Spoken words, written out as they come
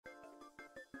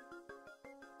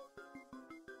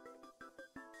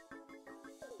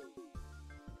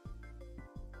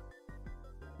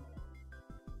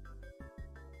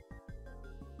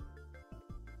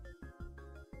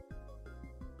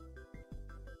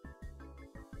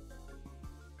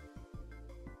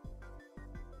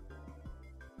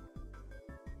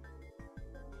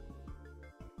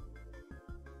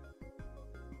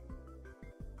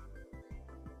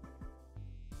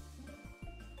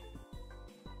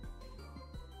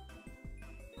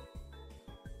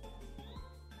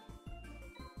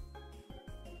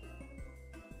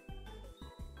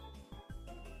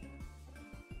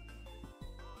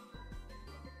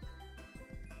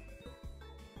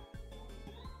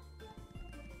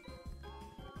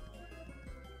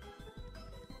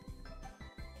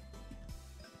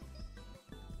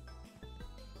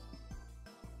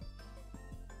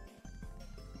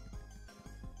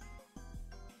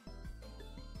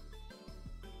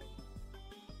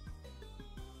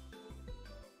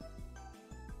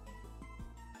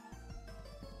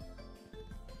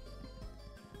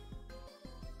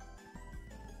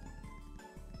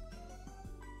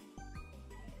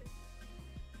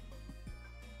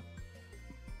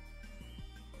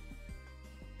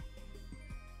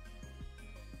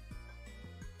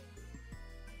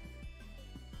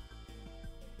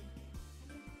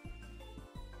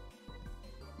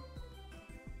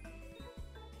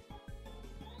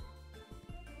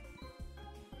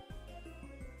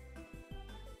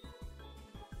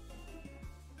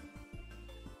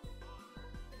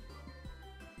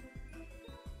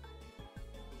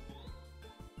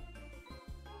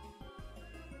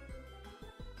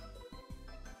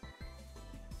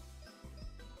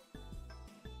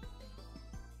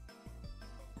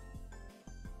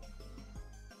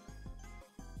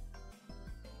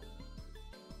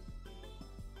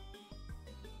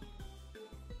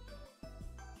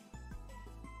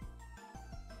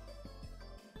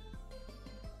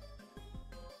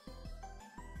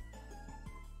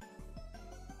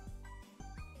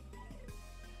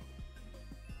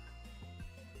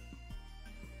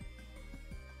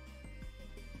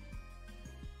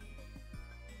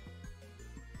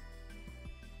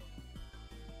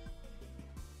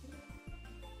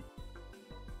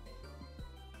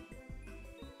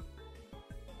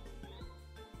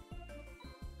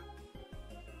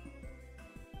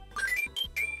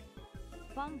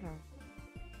bunger.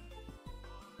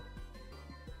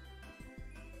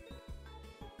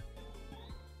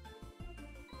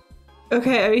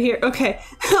 Okay, I'm here. Okay.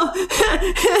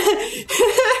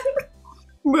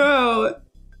 Bro.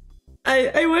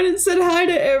 I went and said hi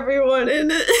to everyone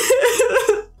and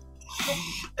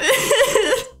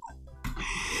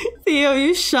Theo,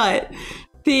 you shut.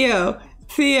 Theo.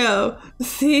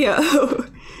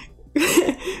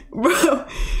 Bro,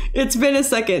 it's been a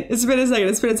second.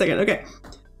 Okay.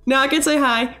 Now I can say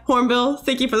hi. Hornbill,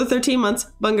 thank you for the 13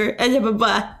 months. Bunger.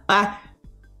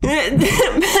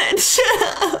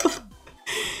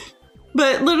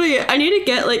 But literally, I need to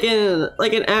get like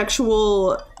an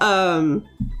actual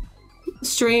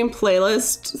stream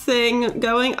playlist thing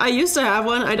going. I used to have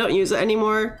one. I don't use it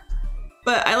anymore.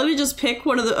 But I literally just pick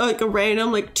one of the like a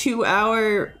random like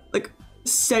 2-hour like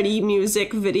study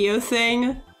music video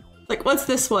thing. Like, what's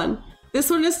this one? This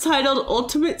one is titled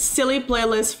Ultimate Silly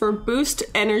Playlist for Boost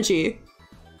Energy.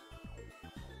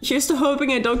 Here's to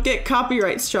hoping I don't get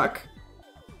copyright struck.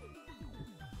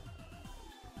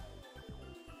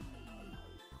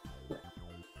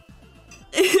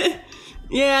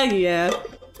 Yeah.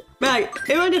 Back,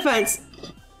 in my defense.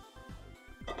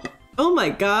 Oh my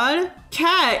god.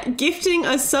 Cat gifting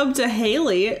a sub to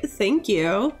Haley. Thank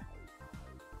you.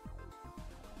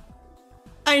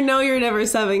 I know you're never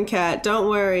subbing, Cat. Don't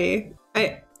worry.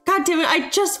 God damn it, I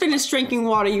just finished drinking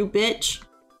water, you bitch.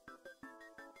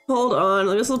 Hold on,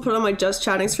 let me just put on my just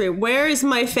chatting screen. Where is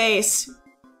my face?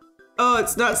 Oh,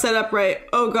 it's not set up right.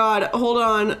 Oh god, hold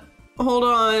on.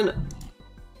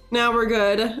 Now we're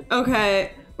good.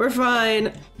 Okay, we're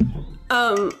fine.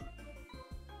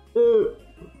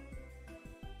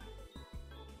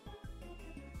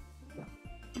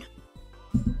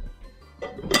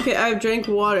 Okay, I've drank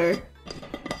water.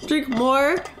 Drink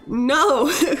more? No!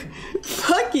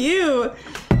 Fuck you!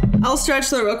 I'll stretch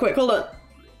though real quick, hold on.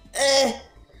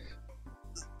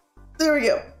 There we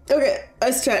go. Okay,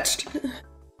 I stretched.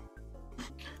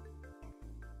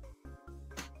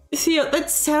 Theo, that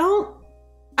sound...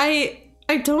 I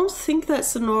don't think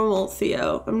that's normal,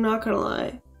 Theo. I'm not gonna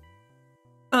lie.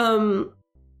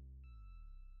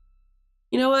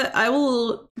 You know what? I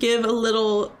will give a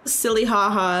little silly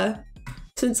haha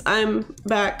since I'm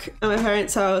back at my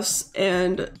parents' house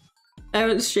and I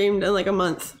haven't streamed in like a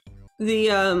month. The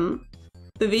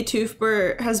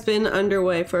VTuber has been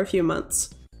underway for a few months.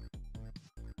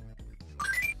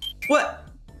 What?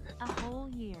 A whole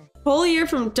year. Whole year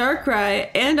from Darkrai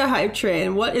and a hype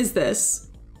train. What is this?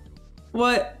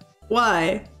 What?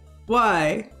 Why?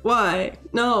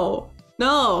 No.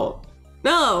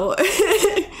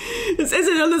 This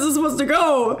isn't how this is supposed to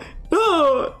go.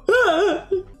 No.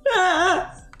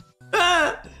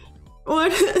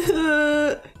 What?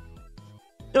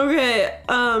 Okay.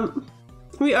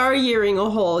 We are yearing a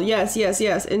hole. Yes,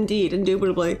 indeed,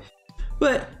 indubitably.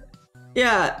 But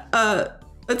yeah,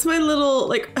 that's my little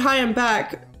like. Hi, I'm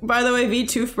back. By the way,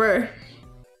 VTuber.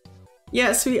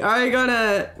 Yes, we are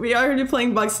gonna be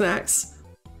playing Bug Snacks.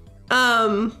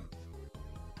 But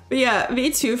yeah,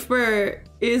 VTuber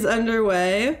is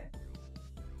underway.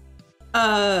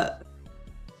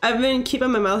 I've been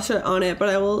keeping my mouth shut on it, but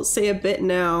I will say a bit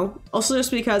now. Also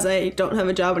just because I don't have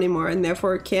a job anymore and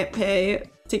therefore can't pay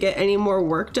to get any more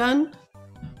work done.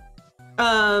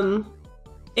 A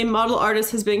model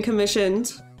artist has been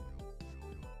commissioned.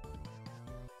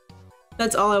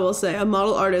 That's all I will say. A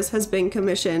model artist has been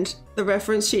commissioned. The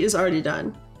reference sheet is already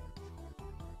done.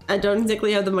 I don't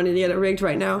exactly have the money to get it rigged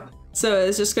right now. So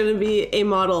it's just gonna be a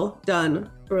model done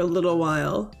for a little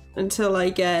while until I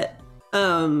get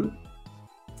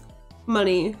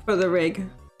money for the rig.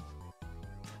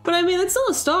 But I mean, that's still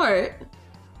a start.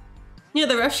 Yeah,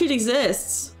 the ref sheet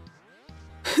exists.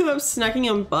 I'm snacking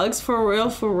on bugs for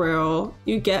real.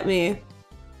 You get me.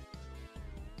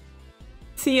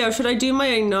 Theo, should I do my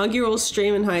inaugural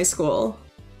stream in high school?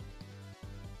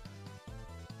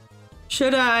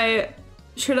 Should I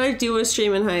do a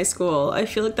stream in high school? I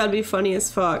feel like that'd be funny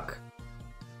as fuck.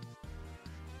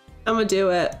 I'm gonna do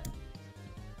it.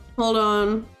 Hold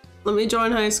on. Let me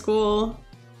join high school.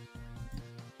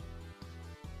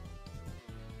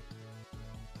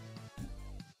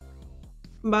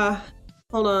 Bah.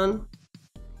 Hold on.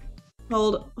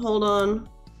 Hold on.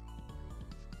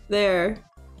 There.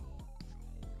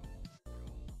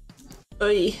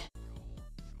 Oy.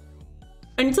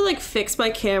 I need to like fix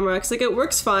my camera because like it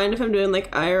works fine if I'm doing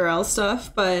like IRL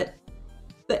stuff, but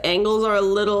the angles are a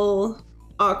little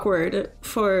awkward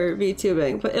for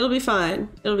VTubing, but it'll be fine.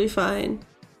 It'll be fine.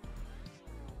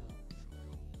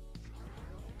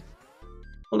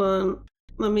 Hold on.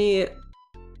 Let me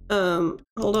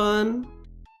hold on.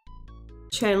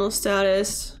 Channel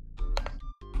status.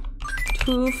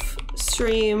 Poof,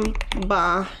 stream,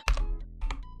 bah.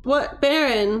 What,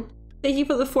 Baron? Thank you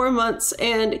for the 4 months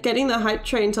and getting the hype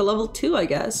train to level 2, I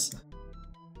guess.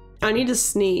 I need to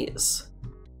sneeze.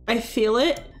 I feel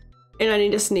it, and I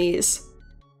need to sneeze.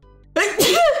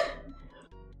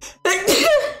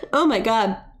 Oh my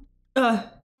god.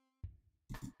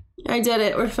 I did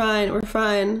it. We're fine. We're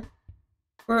fine.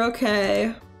 We're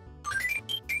okay.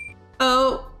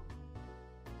 Oh.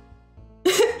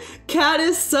 Cat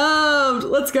is subbed.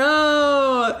 Let's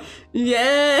go.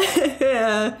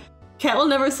 Yeah. Cat will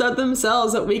never sub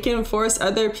themselves, but we can force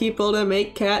other people to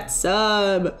make Cat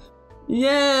sub.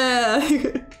 Yeah.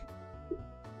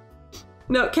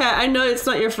 No, Cat, I know it's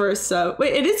not your first sub.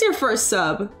 Wait, it is your first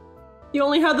sub. You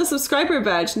only have the subscriber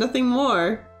badge, nothing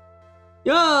more.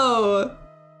 Yo!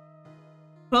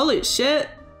 Holy shit.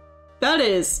 That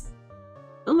is...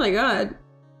 Oh my god.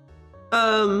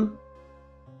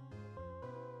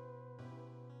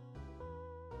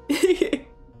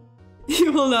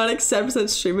 You will not accept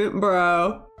such treatment,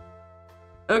 bro.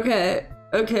 Okay,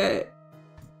 okay.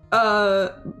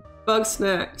 Bug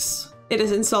snacks. It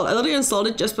is installed. I literally installed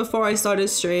it just before I started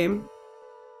stream.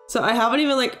 So I haven't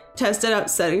even like tested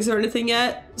out settings or anything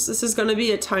yet. So this is gonna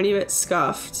be a tiny bit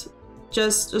scuffed.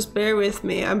 Just bear with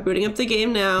me. I'm booting up the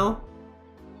game now.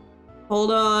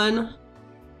 Hold on.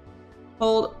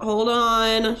 Hold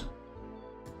on.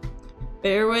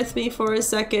 Bear with me for a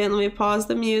second. Let me pause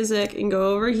the music and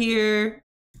go over here.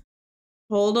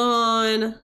 Hold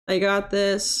on. I got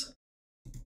this.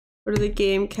 Go to the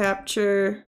game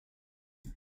capture.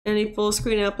 Any full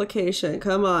screen application.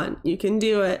 Come on. You can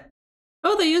do it.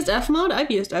 Oh, they used Fmod?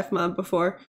 I've used Fmod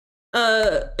before.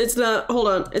 It's not, hold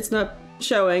on. It's not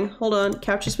showing. Hold on.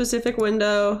 Capture specific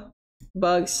window.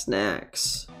 Bug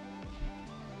snacks.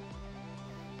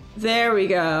 There we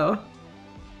go.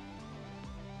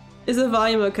 Is the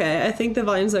volume okay? I think the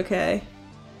volume's okay.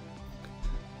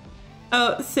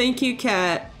 Oh, thank you,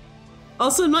 Cat.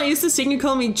 Also, I'm not used to seeing you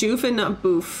call me Joof and not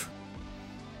Boof.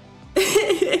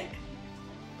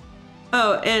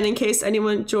 Oh, and in case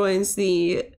anyone joins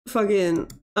the fucking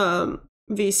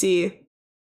VC,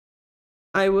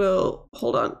 I will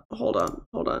hold on.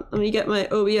 Let me get my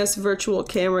OBS virtual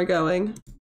camera going.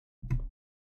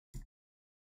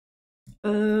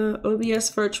 OBS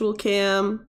virtual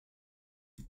cam.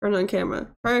 Turn on camera.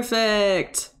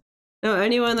 Perfect. Now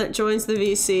anyone that joins the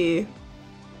VC.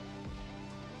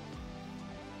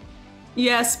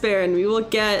 Yes, Baron, we will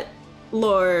get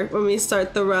lore when we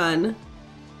start the run.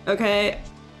 Okay?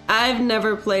 I've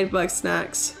never played Bug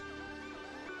Snacks.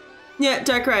 Yeah,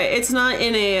 Dark right. It's not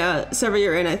in a server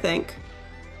you're in, I think.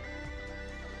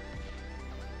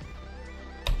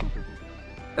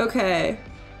 Okay.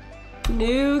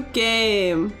 New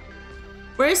game.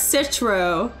 Where's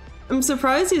Citro? I'm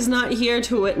surprised he's not here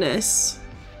to witness.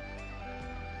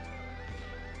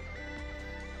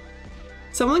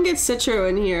 Someone get Citro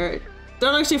in here.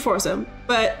 Don't actually force him,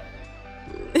 but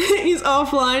he's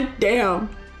offline. Damn.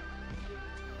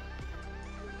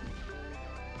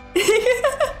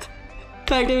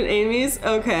 Active in Amy's?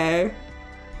 Okay.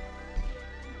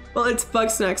 Well, it's Bug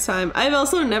Snacks time. I've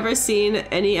also never seen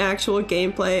any actual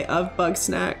gameplay of Bug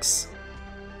Snacks.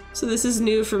 So this is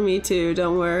new for me too,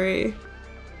 don't worry.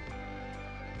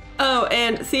 Oh,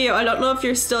 and Theo, I don't know if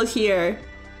you're still here,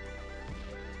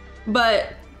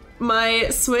 but my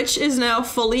Switch is now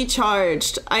fully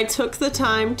charged. I took the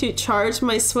time to charge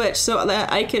my Switch so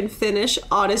that I can finish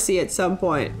Odyssey at some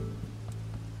point.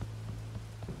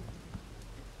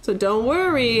 So don't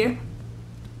worry,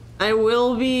 I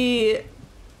will be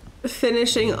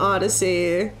finishing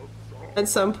Odyssey at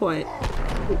some point.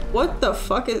 What the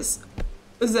fuck is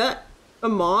that a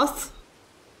moth?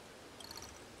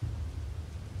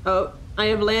 Oh, I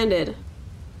have landed.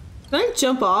 Can I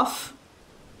jump off?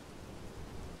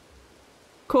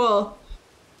 Cool.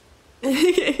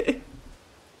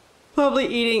 Probably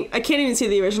eating, I can't even see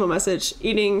the original message.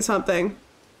 Eating something.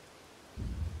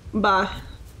 Bah.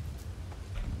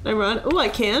 I run? Oh, I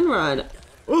can run.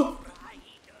 Ooh.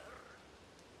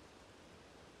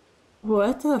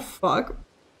 What the fuck?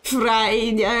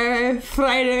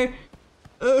 Frider.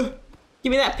 Ugh.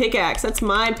 Give me that pickaxe. That's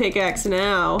my pickaxe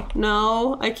now.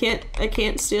 No, I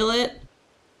can't steal it.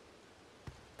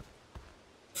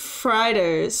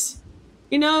 Friders.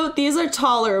 You know, these are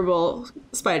tolerable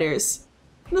spiders.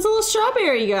 There's a little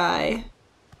strawberry guy.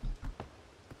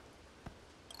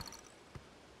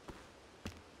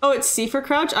 Oh, it's C for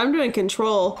crouch? I'm doing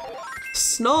control.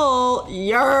 Snoll.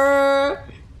 Yer.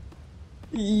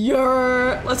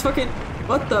 Yer. Let's fucking.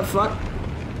 What the fuck?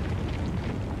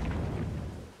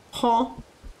 Huh?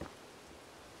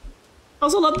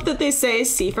 Also love that they say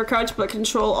C for crouch, but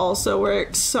control also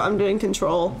works, so I'm doing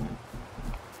control.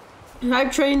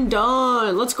 Hype train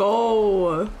done. Let's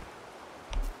go.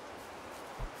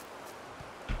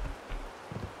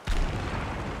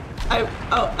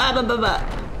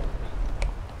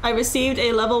 I received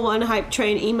a level 1 hype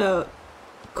train emote.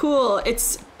 Cool.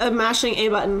 It's a mashing A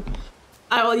button.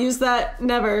 I will use that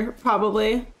never,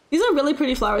 probably. These are really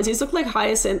pretty flowers. These look like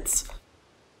hyacinths.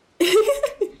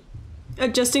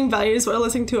 Adjusting values while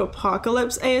listening to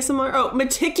Apocalypse ASMR. Oh,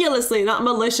 meticulously, not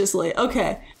maliciously.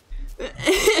 Okay.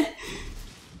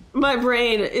 My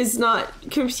brain is not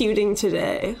computing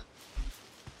today.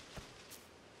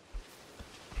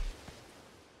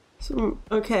 So,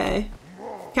 okay.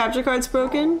 Capture card's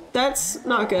broken? That's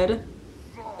not good.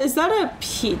 Is that a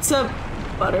pizza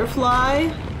butterfly?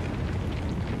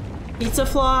 Pizza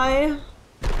fly?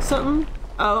 Something?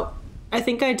 Oh, I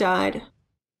think I died.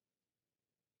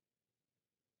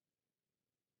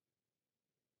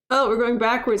 Oh, we're going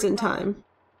backwards in time.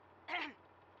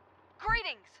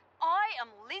 Greetings. I am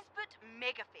Lisbeth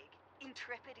Megafig,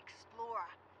 intrepid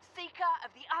explorer, seeker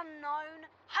of the unknown,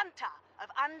 hunter of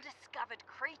undiscovered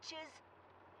creatures.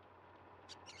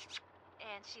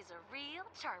 And she's a real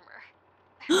charmer.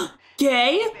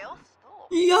 Gay?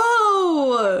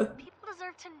 Yo! People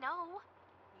deserve to know.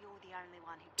 You're the only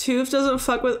one who... Tooth doesn't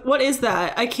fuck with... What is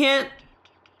that? I can't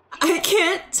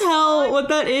tell what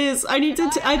that is. I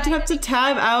have to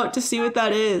tab out to see what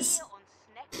that is.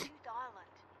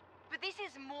 But this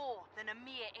is more than a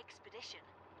mere expedition.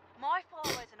 My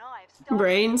followers and I have started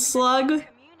Brain slug?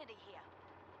 community here.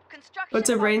 What's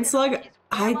a brain slug?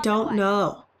 I don't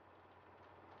know.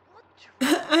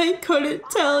 I couldn't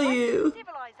tell you.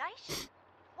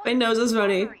 My nose is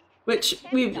runny, which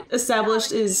we've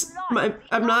established is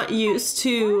I'm not used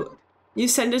to. You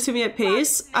send it to me at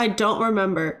pace. I don't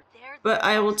remember, but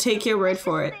I will take your word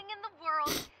for it.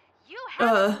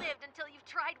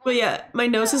 But yeah, my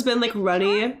nose has been like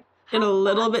runny and a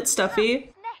little bit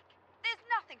stuffy.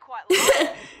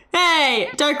 Hey,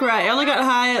 dark right. I only got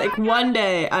high like one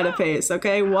day out of pace.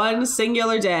 Okay, one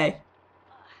singular day.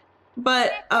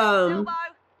 But the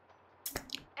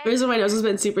reason my nose has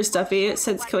been super stuffy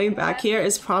since coming back here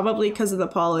is probably because of the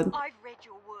pollen.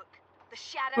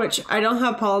 Which I don't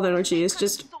have pollen allergy, it's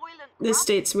just this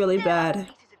state's really bad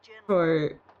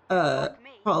for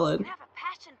pollen.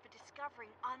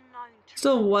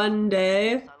 Still one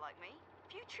day.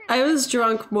 I was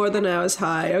drunk more than I was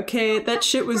high, okay? That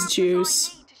shit was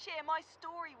juice.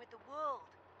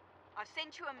 I've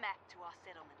sent you a map to our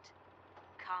settlement.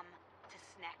 Come to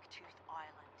Snacktooth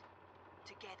Island.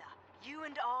 Together, you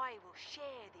and I will share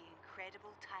the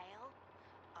incredible tale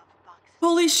of Bugs.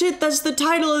 Holy shit, that's the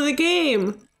title of the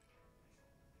game!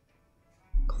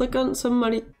 Click on some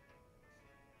money.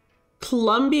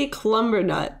 Clumby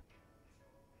Clumbernut.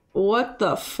 What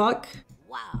the fuck?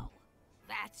 Wow,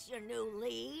 that's your new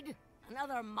lead?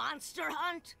 Another monster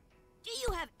hunt? Do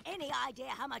you have any idea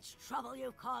how much trouble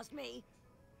you've caused me?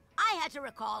 I had to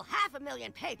recall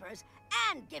 500,000 papers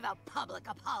and give a public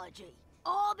apology.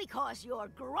 All because your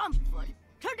Grumpfoot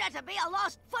turned out to be a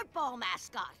lost football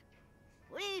mascot.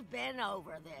 We've been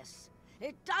over this.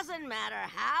 It doesn't matter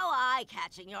how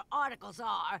eye-catching your articles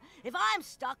are if I'm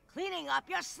stuck cleaning up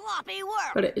your sloppy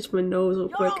work. Gotta itch my nose real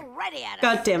quick. You're already at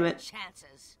God damn it.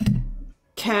 Chances.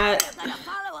 Cat. You're gonna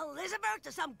follow Elizabeth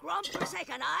to some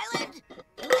grump-forsaken island?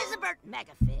 Elizabeth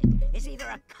Megafig is either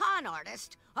a con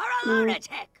artist or a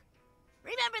lunatic.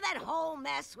 Remember that whole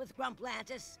mess with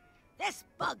Grumplantis? This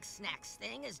bug snacks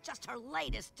thing is just her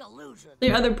latest delusion.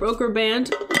 The other broker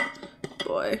band.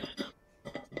 Boy.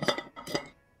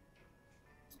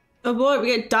 Oh boy, we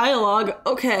get dialogue.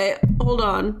 Okay, hold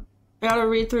on. I gotta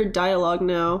read through dialogue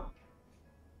now.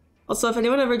 Also, if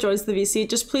anyone ever joins the VC,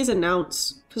 just please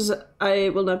announce, because I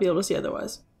will not be able to see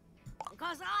otherwise.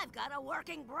 Because I've got a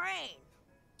working brain.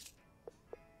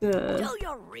 Do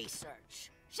your research.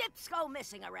 Ships go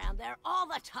missing around there all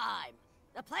the time.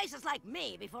 The place is like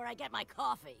me before I get my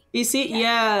coffee. VC?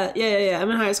 Yeah.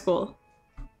 I'm in high school.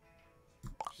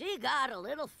 She got a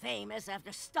little famous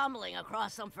after stumbling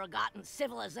across some forgotten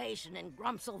civilization in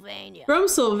Grumpsylvania.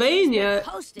 Grumpsylvania?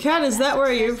 Cat, is that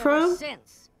where you're from?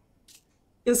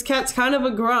 Because Cat's kind of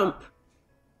a grump.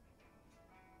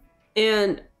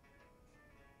 And...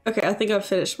 okay, I think I've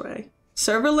finished my...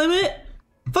 server limit?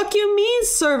 Fuck you mean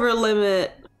server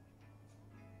limit?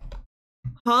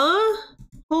 Huh?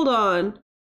 Hold on.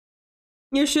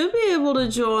 You should be able to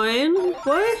join.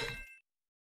 What?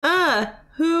 Ah,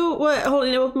 who? What? Hold on,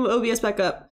 I open OBS back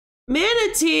up.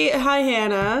 Manatee! Hi,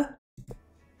 Hannah.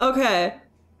 Okay.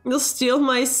 You'll steal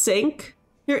my sink?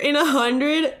 You're in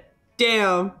 100?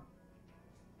 Damn.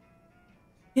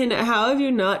 And how have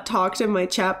you not talked in my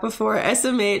chat before?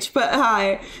 SMH, but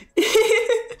hi.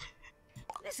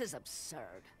 This is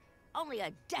absurd. Only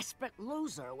a desperate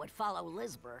loser would follow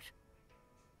Lisbert.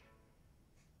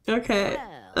 Okay.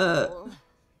 Well,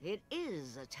 it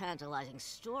is a tantalizing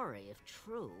story if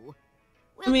true.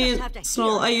 We'll I mean, just have to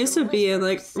Small, hear I used to from be in Lisbert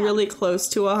like herself. really close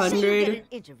to Say you get 100. an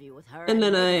interview with her And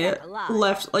then you make it I back alive,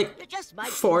 left like you just might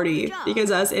keep the 40 job.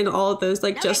 because I was in all of those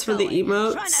like Now just get for the going and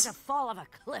Try not to emotes. fall off a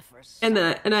cliff or And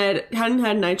something. then hadn't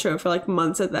had nitro for like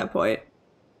months at that point.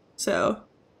 So,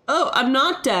 oh, I'm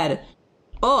not dead.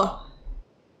 Oh,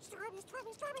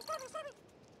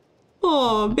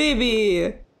 oh,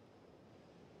 baby.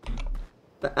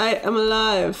 But I am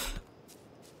alive.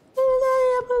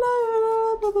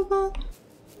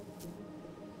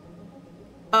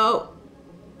 Oh,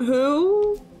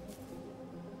 who?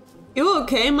 You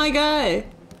okay, my guy?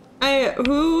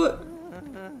 Who?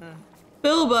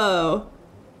 Bilbo.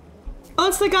 Oh,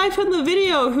 it's the guy from the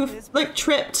video who like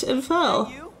tripped and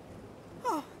fell. You?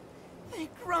 Oh, thank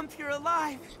Grump you're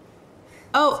alive.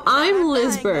 Oh, I'm dying,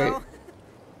 Lisbert. though.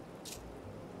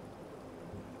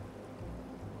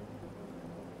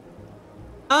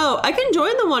 Oh, I can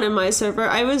join the one in my server.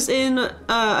 I was in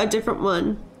a different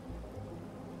one.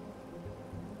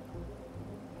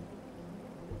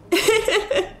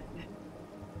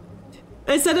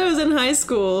 I said I was in high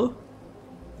school.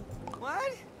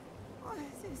 What? Oh,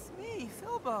 it's me,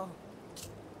 Philbo.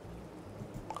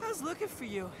 I was looking for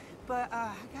you, but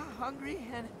I got hungry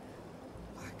and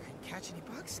I couldn't catch any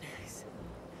bug snacks.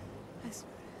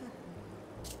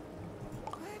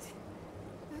 What?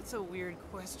 That's a weird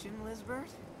question, Lisbert.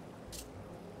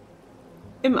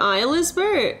 Am I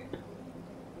Lisbert?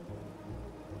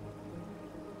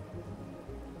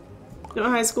 You know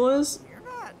what high school is? You're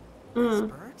not Mm.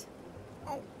 Lisbert.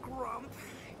 Oh, Grump.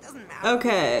 It doesn't matter.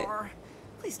 Okay. Who you are.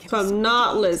 Please give So me I'm something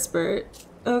not to eat. Lisbert.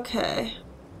 Okay.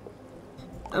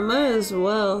 I might as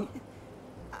well.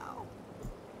 Ow.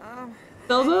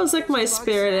 Bilbo's like my There's a bug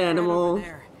spirit snack right animal. over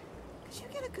there. Could you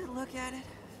get a good look at it?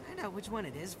 Find out which one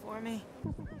it is for me.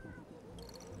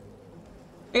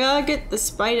 I gotta get the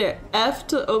spider. F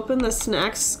to open the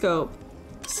snack scope.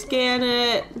 Scan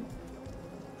it.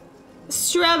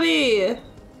 Strubby!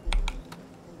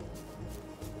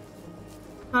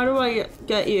 How do I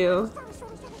get you?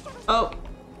 Oh.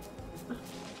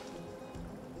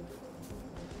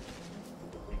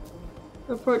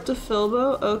 Report to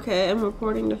Philbo? Okay, I'm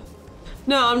reporting to...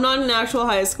 No, I'm not in actual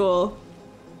high school.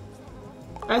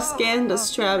 I scanned a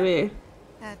Strabby.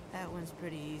 That one's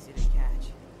pretty easy to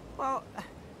catch. Well,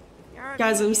 you aren't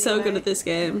Guys, me I'm so good anyway. at this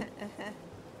game.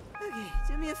 Okay,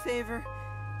 do me a favor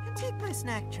and take my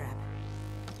snack trap.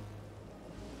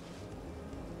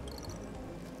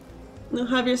 Now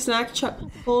have your snack trap.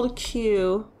 Hold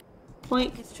Q.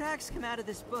 Point. Its tracks come out of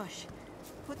this bush.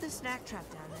 Put the snack trap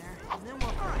down there, and then we'll...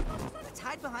 Alright, let's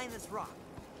hide behind this rock.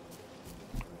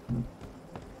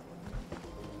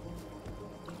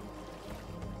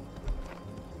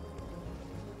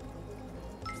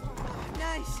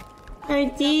 Nice. I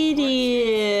did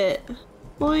it.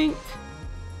 Boink.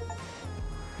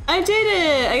 I did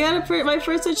it. I got my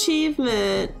first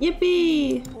achievement.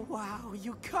 Yippee. Wow,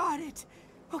 you got it.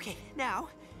 Okay, now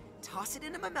toss it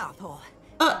into my mouth hole.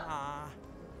 I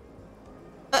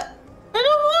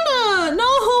don't wanna.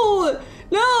 No.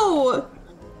 No.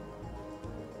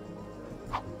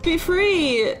 Be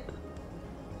free.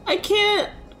 I can't.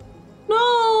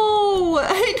 No.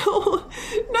 I don't.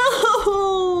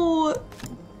 No.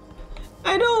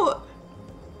 I don't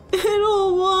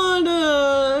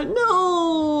wanna.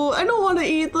 No. I don't wanna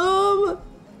eat them.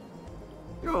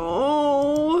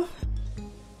 No.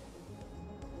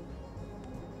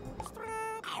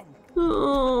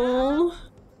 Oh.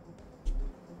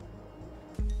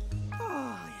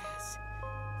 Oh, yes.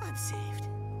 I'm saved.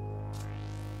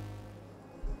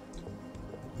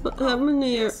 What happened to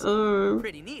your arm?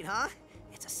 Pretty neat, huh?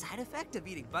 It's a side effect of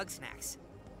eating bug snacks.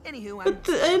 Anywho, But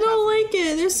I don't like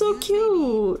it. They're so use maybe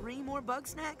cute. 3 more bug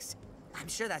snacks? I'm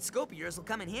sure that scope of yours will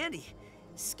come in handy.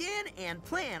 Scan and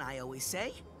plan, I always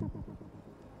say.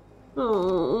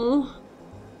 Oh.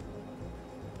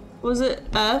 Was it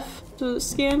F to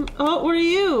scan? Oh, what are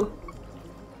you?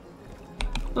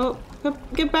 Oh,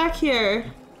 get back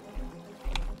here.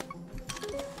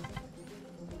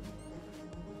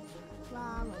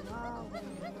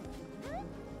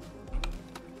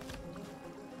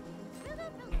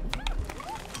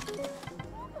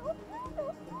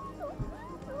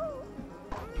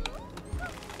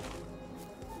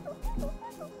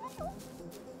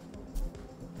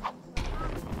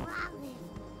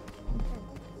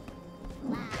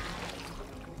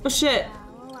 Oh shit.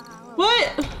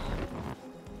 What?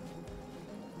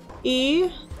 E?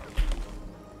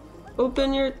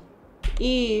 Open your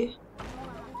E.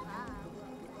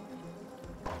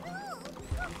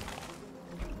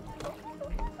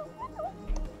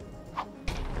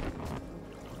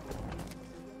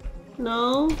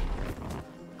 No?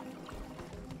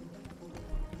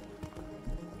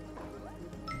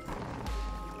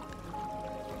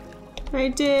 I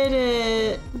did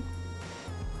it.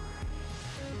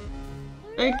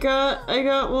 I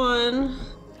got one.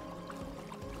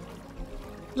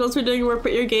 What else are we doing? We're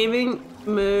put your gaming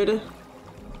mood.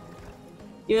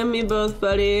 You and me both,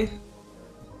 buddy.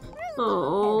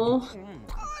 Oh.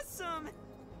 Awesome.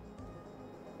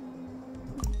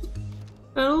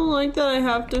 I don't like that I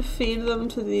have to feed them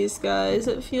to these guys.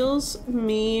 It feels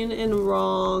mean and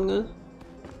wrong.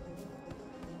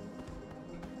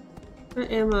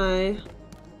 Where am I?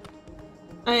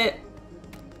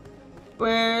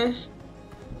 Where?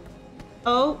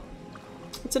 Oh,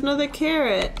 it's another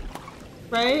carrot,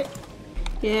 right?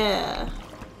 Yeah.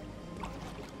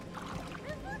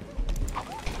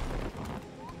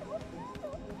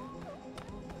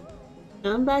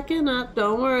 I'm backing up.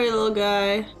 Don't worry, little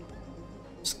guy.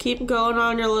 Just keep going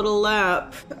on your little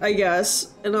lap, I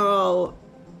guess, and I'll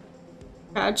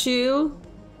catch you.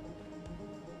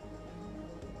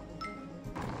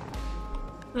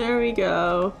 There we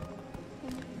go.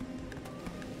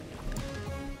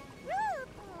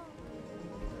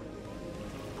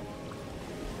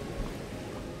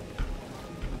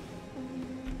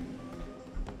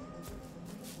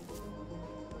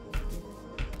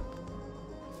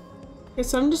 Okay,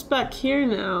 so I'm just back here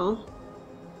now.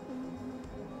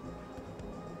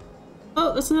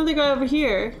 Oh, there's another guy over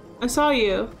here. I saw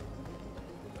you.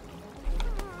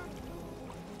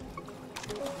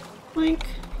 Like...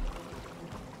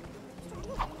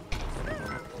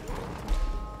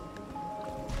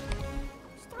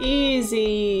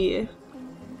 Easy.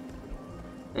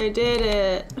 I did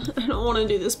it. I don't want to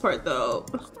do this part though.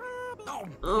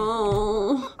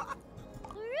 Oh.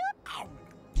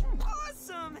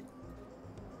 Awesome.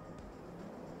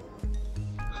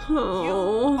 Oh.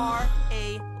 You are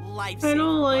a lifesaver, I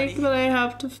don't like buddy. that I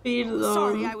have to feed them.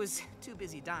 Sorry, I was too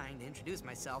busy dying to introduce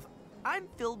myself. I'm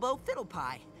Filbo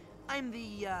Fiddlepie. I'm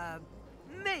the,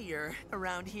 mayor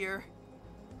around here.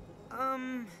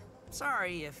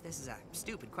 Sorry if this is a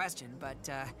stupid question, but,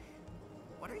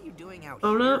 what are you doing out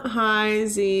I'm here? not high,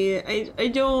 Z. I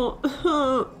don't...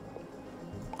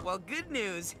 Well, good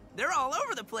news. They're all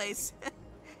over the place.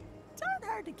 Darn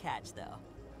hard to catch, though.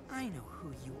 I know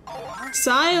who you are.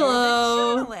 Silo!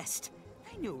 You're the journalist.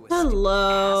 I knew it was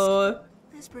Hello. stupid to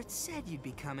ask. Lisbeth said you'd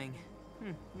be coming.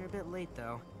 You're a bit late,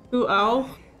 though. Ooh, ow.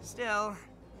 Still,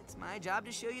 it's my job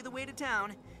to show you the way to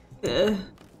town.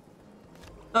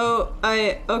 Oh,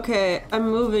 okay, I'm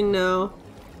moving now.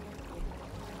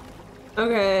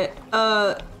 Okay,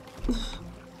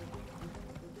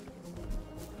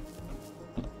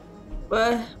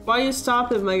 what? Why are you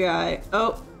stopping, my guy?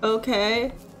 Oh,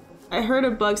 okay. I heard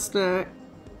a bug snack.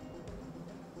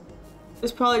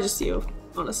 It's probably just you,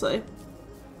 honestly.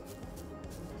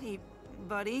 Hey,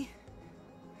 buddy.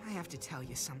 I have to tell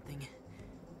you something.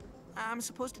 I'm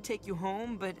supposed to take you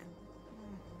home, but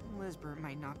Lisbeth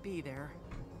might not be there.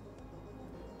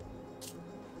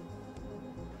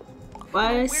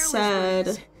 I Where said...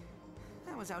 Lisbeth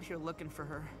is. I was out here looking for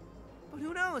her. But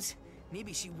who knows?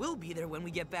 Maybe she will be there when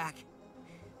we get back.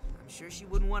 I'm sure she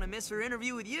wouldn't want to miss her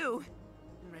interview with you.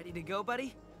 Ready to go,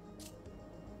 buddy?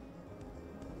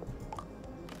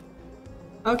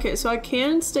 Okay, so I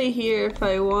can stay here if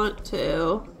I want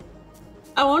to.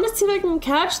 I want to see if I can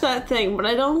catch that thing, but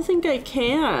I don't think I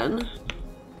can.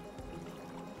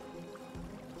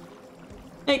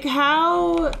 Like,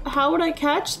 how would I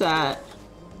catch that?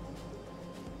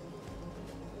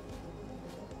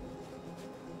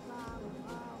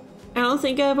 I don't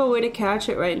think I have a way to catch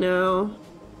it right now.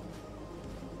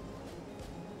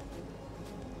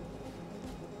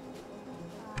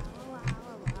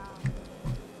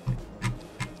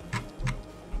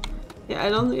 Yeah, I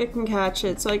don't think I can catch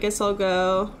it, so I guess I'll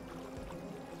go.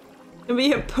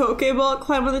 Maybe a Pokeball,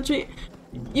 climb on the tree.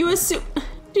 You assume...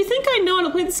 Do you think I know how to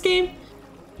play this game?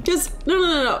 Just...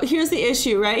 No. Here's the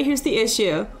issue, right? Here's the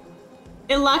issue.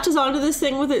 It latches onto this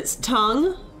thing with its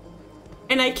tongue,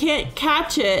 and I can't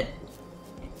catch it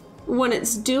when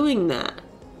it's doing that.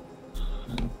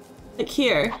 Like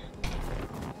here.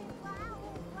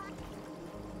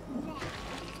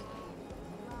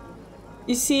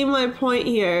 You see my point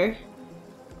here?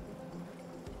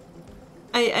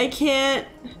 I can't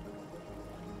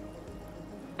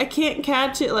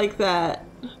catch it like that.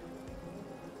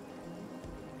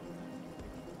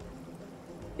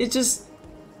 It just...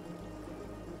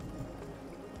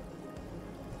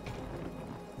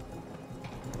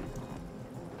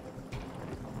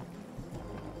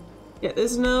 Yeah,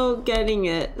 there's no getting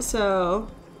it, so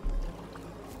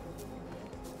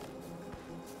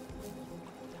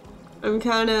I'm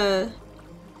kinda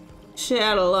shit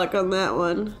out of luck on that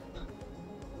one.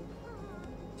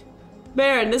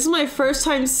 Baron, this is my first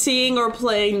time seeing or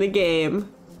playing the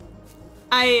game.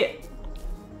 I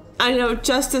know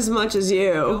just as much as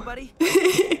you. Go, buddy.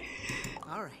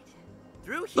 All right.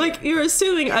 Through here. Like, you're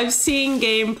assuming I've seen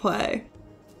gameplay.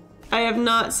 I have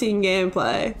not seen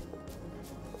gameplay.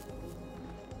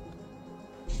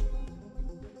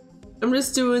 I'm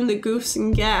just doing the goofs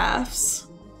and gaffs.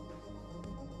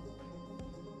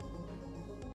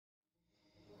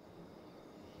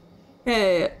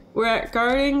 Okay, we're at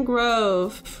Garden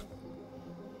Grove,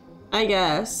 I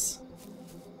guess.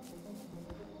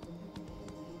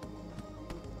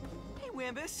 Hey,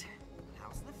 Wambus.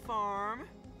 How's the farm?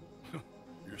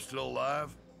 You're still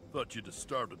alive? Thought you'd have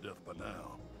starved to death by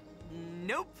now.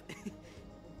 Nope.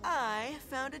 I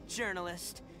found a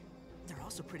journalist. They're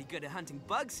also pretty good at hunting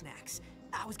bug snacks.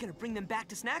 I was gonna bring them back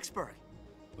to Snacksburg.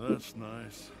 That's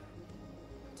nice.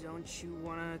 Don't you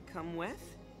wanna come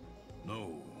with?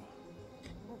 No.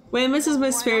 Wambus is my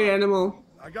spirit animal.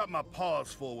 I got my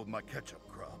paws full with my ketchup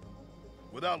crop.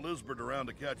 Without Lizbert around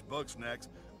to catch bug snacks,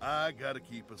 I gotta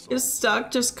keep us You're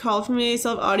stuck, just call for me,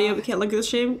 self-audio, but can't look at the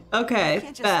stream?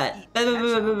 Okay, bet.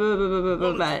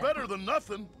 Well, it's better than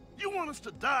nothing. You want us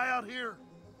to die out here?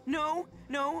 No,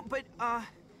 but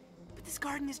this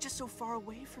garden is just so far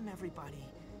away from everybody.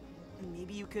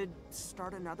 Maybe you could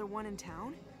start another one in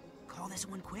town? Call this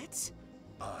one quits?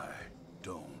 I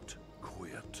don't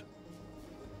quit.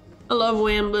 I love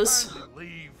Wambus. Time to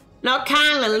leave. Not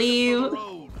kinda leave.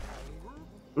 Road.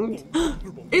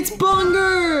 It's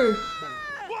Bunger!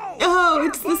 Whoa! Oh,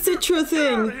 it's the Bunker, Citra get out of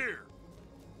thing. here.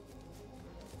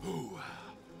 Ooh.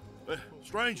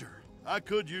 Stranger, I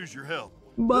could use your help.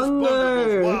 This bunker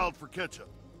Bunger. goes wild for ketchup.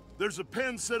 There's a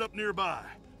pen set up nearby.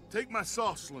 Take my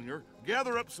sauce slinger,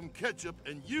 gather up some ketchup,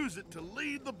 and use it to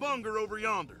lead the bunger over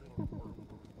yonder.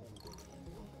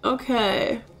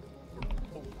 Okay.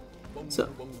 So,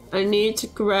 I need to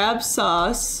grab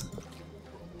sauce.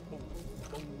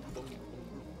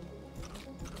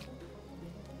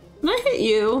 Can I hit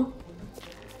you?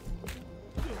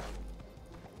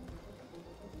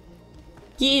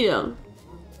 Get him.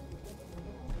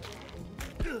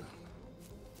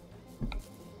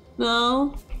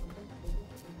 No.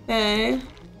 Okay.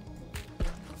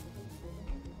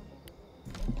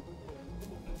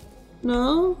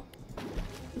 No?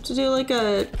 Have to do like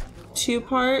a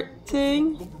two-part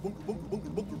thing?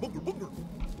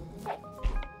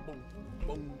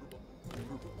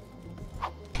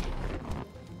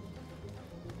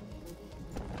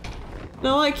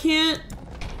 No, I can't.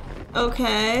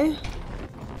 Okay.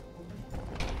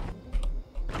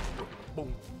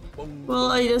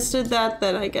 Well, I just did that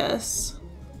then, I guess.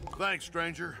 Thanks,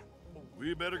 stranger.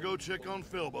 We better go check on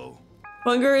Philbo.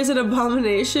 Bunger is an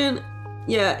abomination?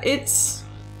 Yeah, it's...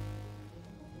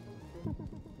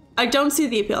 I don't see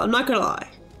the appeal, I'm not gonna lie.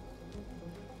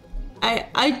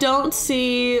 I don't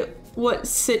see what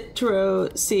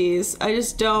Citro sees. I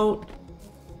just don't...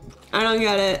 I don't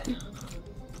get it.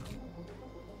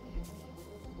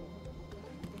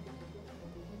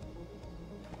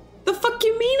 The fuck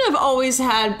you mean I've always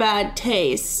had bad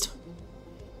taste?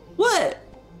 What?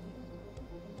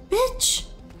 Bitch.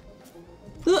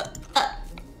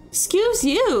 Excuse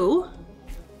you?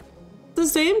 The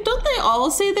same? Don't they all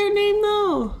say their name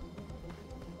though?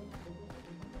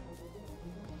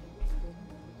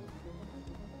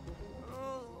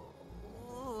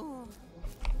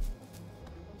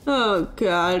 Oh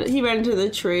god, he ran into the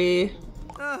tree.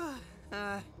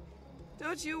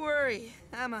 Don't you worry.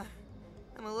 I'm a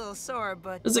little sore,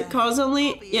 but Does it cause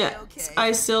only? Yeah, okay.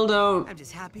 I still don't I'm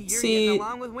just happy you're see getting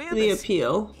along with Wambus. the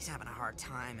appeal. He's having a hard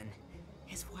time, and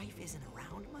his wife isn't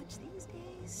around much these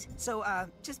days. So,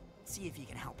 just see if you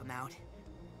can help him out.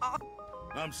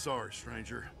 I'm sorry,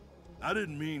 stranger. I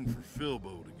didn't mean for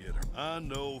Philbo to get her. I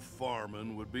know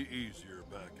farming would be easier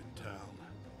back in town.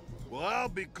 Well, I'll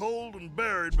be cold and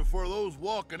buried before those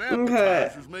walking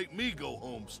appetizers make me go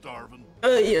home starving.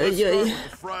 Let's start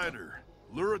with the frieder.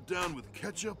 Lure it down with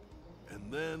ketchup, and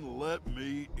then let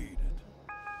me eat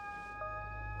it.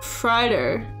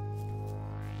 Frieder.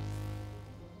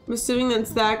 I'm assuming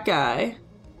that's that guy.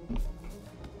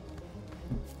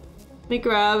 Let me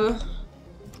grab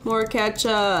more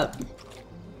ketchup.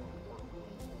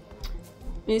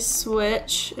 Let me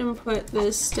switch and put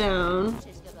this down.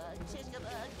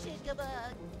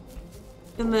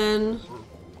 And then...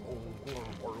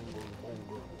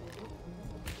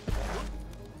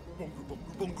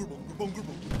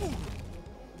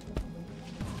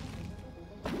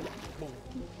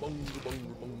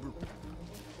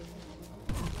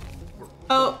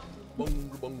 Oh.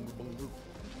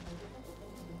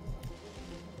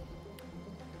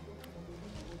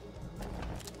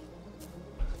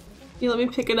 You let me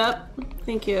pick it up?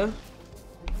 Thank you.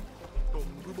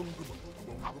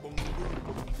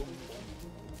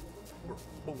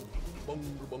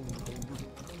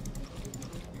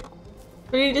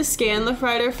 We need to scan the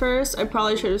Frider first. I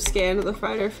probably should have scanned the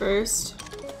Frider first.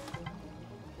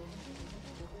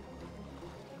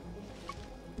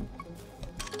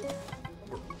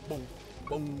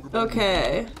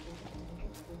 Okay.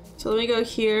 So let me go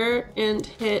here and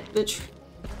hit the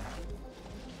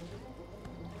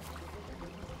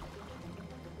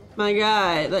My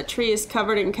guy, that tree is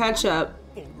covered in ketchup.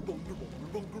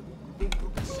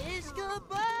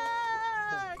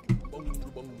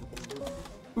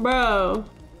 Bro.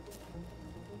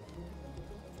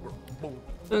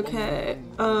 Okay,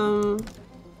 I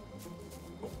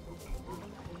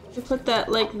put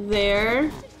that like there.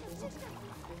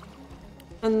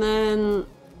 And then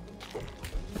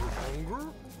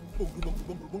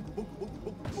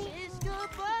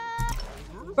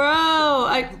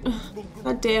bro,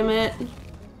 God damn it.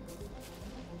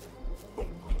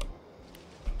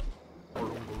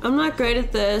 I'm not great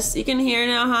at this. You can hear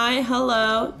now. Hi,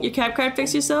 hello. Your cap card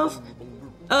fix yourself?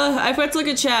 I forgot to look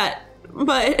at chat.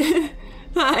 But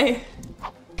hi.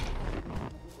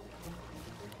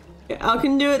 Okay, I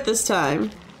can do it this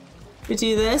time. We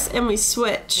do this and we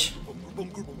switch.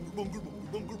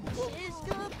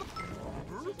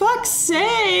 Fuck's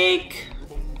sake!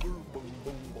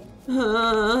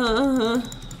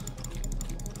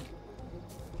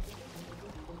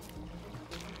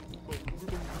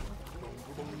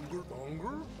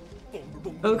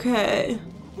 Okay.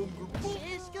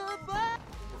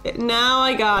 Now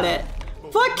I got it.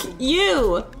 Fuck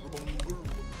you!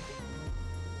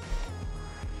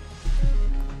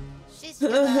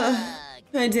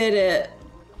 I did it.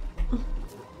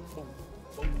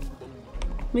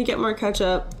 Let me get more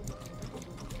ketchup.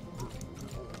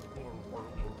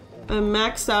 I'm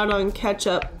maxed out on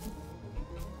ketchup.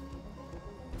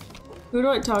 Who do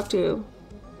I talk to?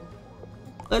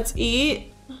 Let's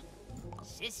eat.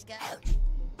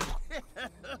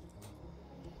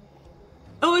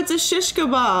 Oh, it's a shish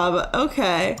kebab.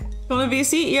 Okay. Want a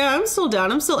VC? Yeah, I'm still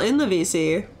down. I'm still in the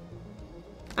VC.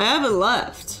 I haven't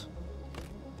left.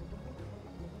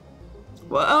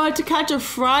 Well, oh, I had to catch a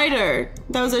Frider.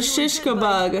 That was a shish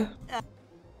kebab.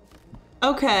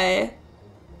 Okay.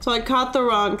 So I caught the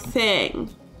wrong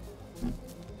thing.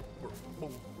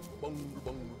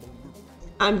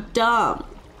 I'm dumb.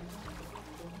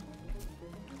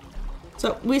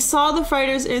 So we saw the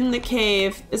Friders in the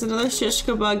cave. Is another shish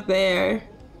kebab there?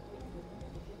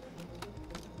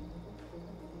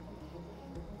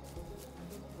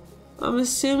 I'm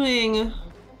assuming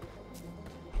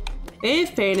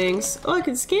cave paintings. Oh, I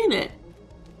can scan it.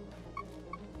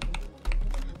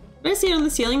 Did I see it on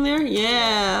the ceiling there?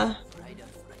 Yeah.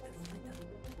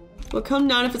 We'll come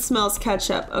down if it smells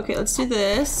ketchup. Okay, let's do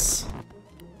this.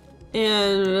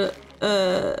 And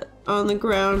on the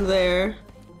ground there.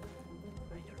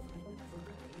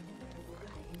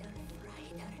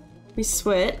 We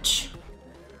switch.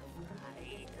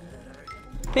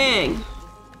 Bang.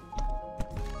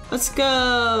 Let's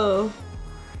go.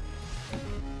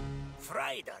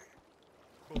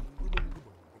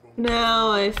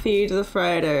 Now I feed the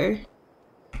Frider.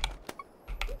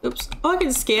 Oops. Oh, I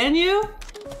can scan you?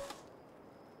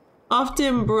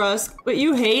 Often brusque. But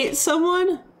you hate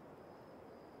someone?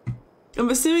 I'm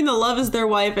assuming the love is their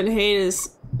wife and hate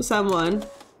is someone.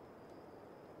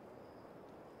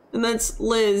 And that's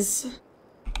Liz.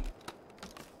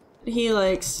 He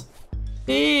likes.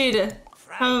 Feed!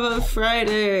 Have a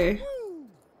Frider.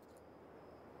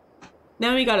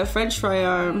 Now we got a French fry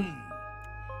arm.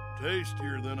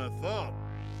 Tastier than I thought.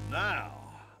 Now,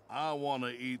 I want to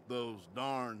eat those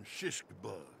darn shish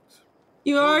kebabs.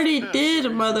 You already did,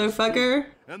 motherfucker.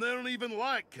 And they don't even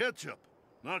like ketchup.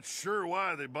 Not sure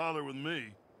why they bother with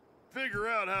me. Figure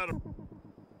out how to...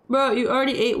 Bro, you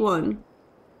already ate one.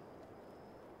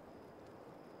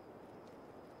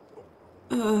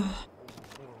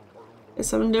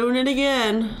 Guess I'm doing it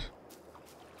again.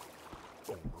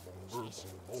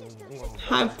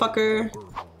 Hi, fucker.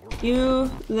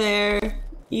 You there.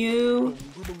 You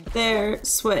there.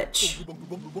 Switch.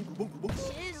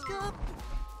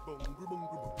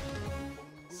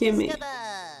 Give me. And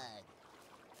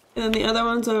then the other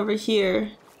one's over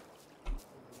here.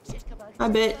 Hi,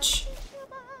 bitch.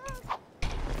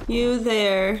 You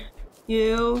there.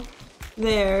 You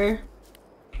there.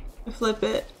 Flip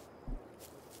it.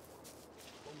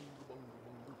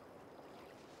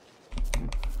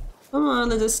 Come on,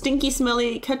 there's a stinky,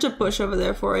 smelly ketchup bush over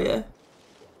there for you.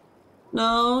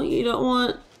 No, you don't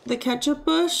want the ketchup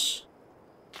bush?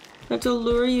 I have to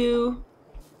lure you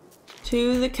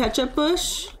to the ketchup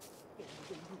bush?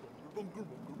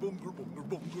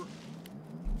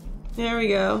 There we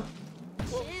go.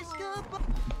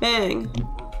 Bang.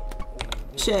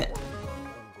 Shit.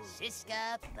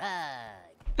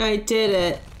 I did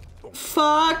it.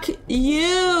 Fuck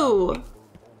you!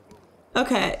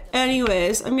 Okay,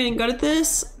 anyways, I'm getting good at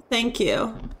this. Thank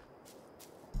you.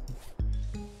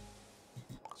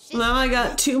 Now I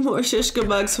got 2 more shishka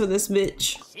bugs for this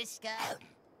bitch.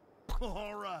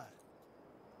 All right.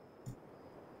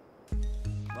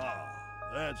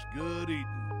 Ah, that's good eating.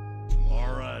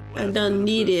 All right. I don't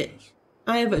need it.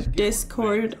 I have a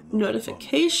Discord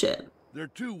notification. They're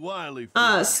too wily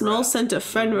for Snow sent a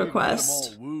friend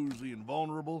request. all woozy and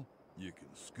vulnerable. You can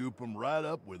scoop them right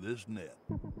up with this net.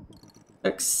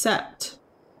 Accept.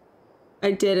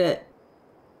 I did it.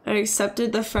 I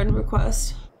accepted the friend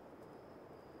request.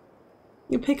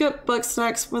 You pick up bug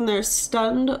snacks when they're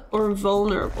stunned or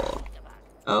vulnerable.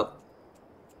 Oh.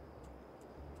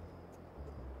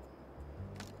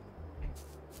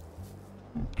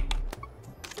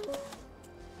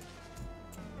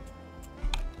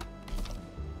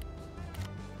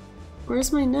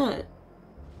 Where's my net?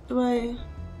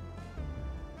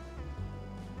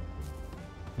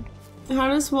 How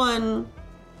does one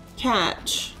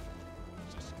catch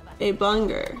a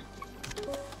bunger?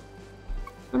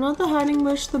 Or not the hiding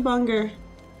bush, the bunger.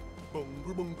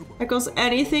 Echoes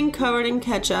anything covered in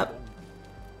ketchup.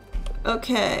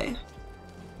 Okay.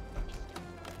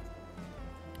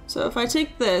 So if I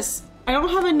take this, I don't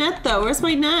have a net though. Where's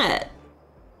my net?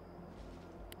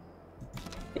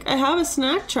 Like, I have a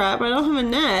snack trap, but I don't have a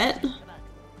net.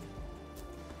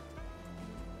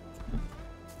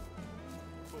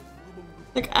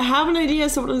 Like, I have an idea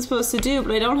as to what I'm supposed to do,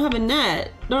 but I don't have a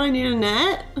net. Don't I need a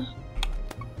net?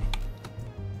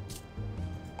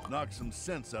 Knock some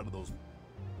sense out of those.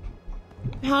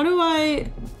 How do I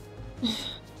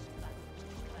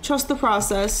trust the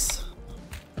process?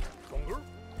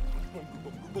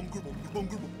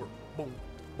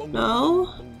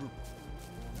 No?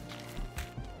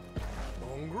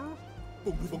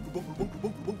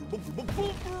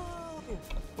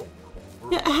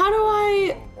 Yeah, how do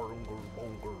I...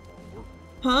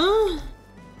 Huh?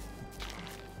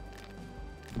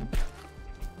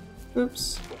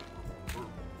 Oops.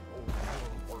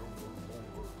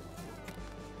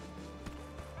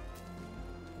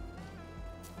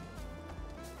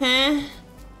 Huh?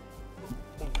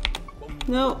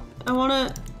 No, I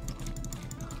wanna...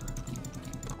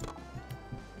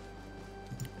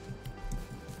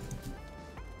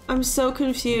 I'm so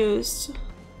confused.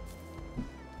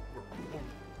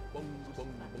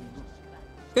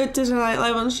 Did I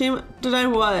live on stream? Did I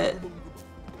what?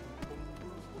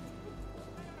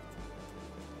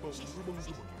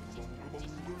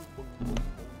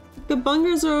 The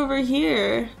bungers are over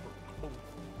here.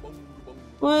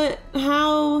 What?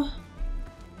 How?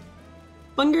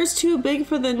 Bunger's too big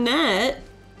for the net,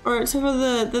 or for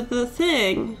the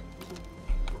thing.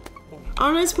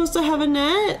 Aren't I supposed to have a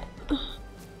net?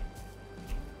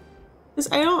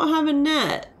 Because I don't have a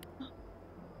net.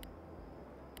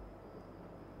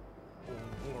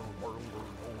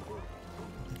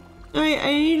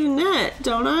 I need a net,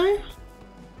 don't I?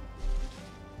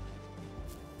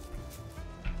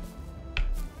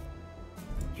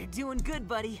 You're doing good,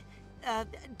 buddy.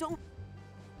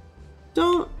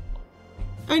 Don't.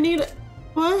 I need a...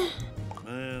 What?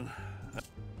 Man.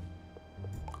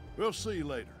 We'll see you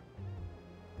later.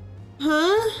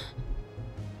 Huh?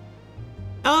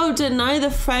 Oh, deny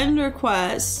the friend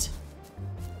request.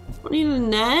 I need a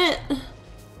net?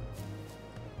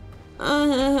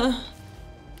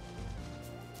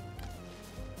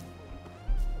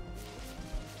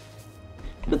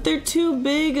 But they're too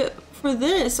big for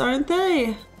this, aren't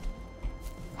they?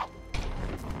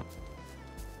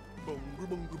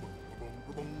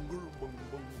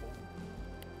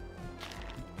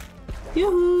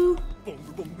 Yoo-hoo!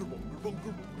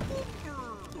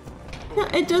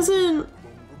 Yeah, it doesn't...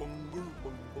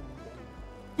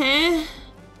 Huh?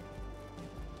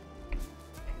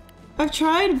 I've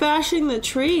tried bashing the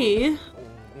tree.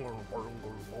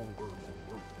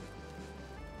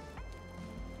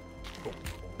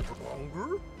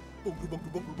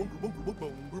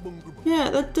 Yeah,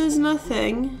 that does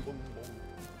nothing.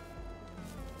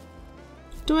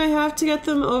 Do I have to get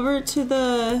them over to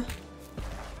the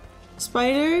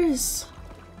spiders?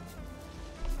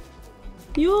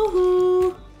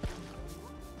 Yoo-hoo!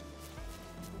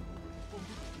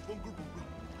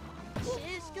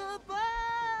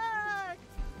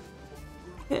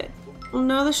 Okay. Well,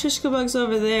 now the shishka bug's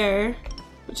over there,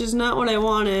 which is not what I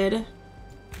wanted.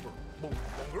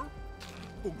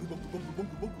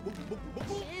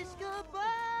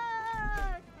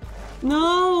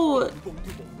 No!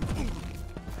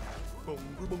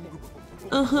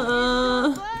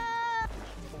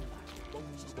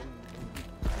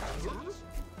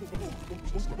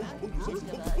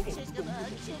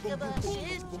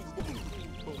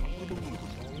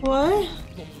 What?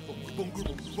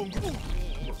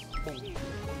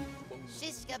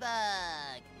 Shishka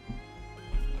bug.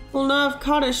 Well, now I've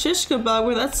caught a shishka bug,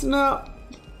 but that's not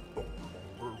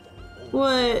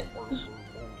what.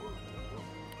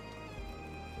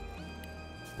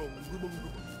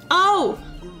 Oh!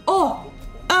 Oh!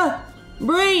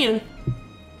 Brain!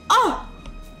 Oh!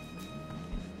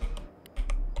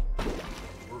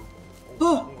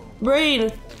 Oh!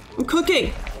 Brain! I'm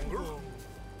cooking!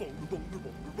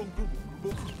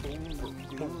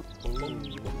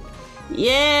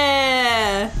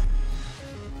 Yeah!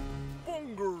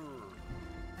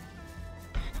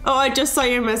 Oh, I just saw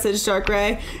your message, Dark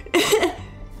Ray.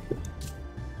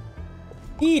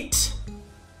 Eat.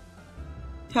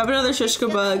 Have another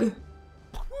shishka bug.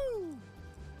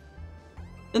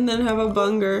 And then have a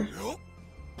bunger.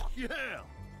 Yeah.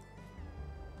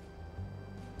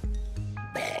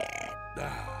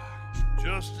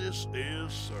 Justice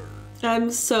is served.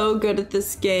 I'm so good at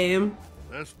this game.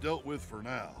 That's dealt with for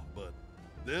now, but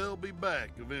they'll be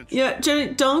back eventually. Yeah,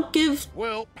 Jenny, don't give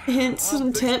Well, hints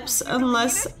and tips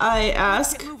unless I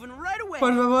ask. Get moving right away. Por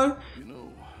favor. you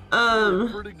know, you're a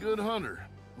Um, pretty good hunter.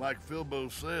 Like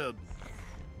Philbo said,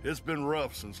 it's been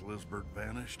rough since Lisbert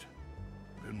vanished.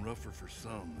 Been rougher for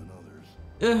some than others.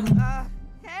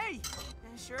 Hey,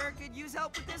 I sure could use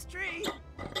help with this tree.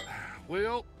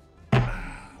 Well,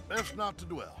 best not to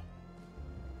dwell.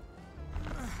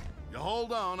 You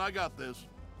hold on, I got this.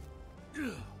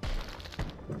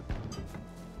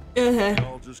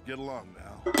 Y'all just get along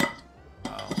now.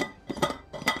 I'll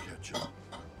catch up.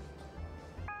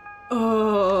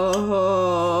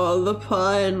 Oh, the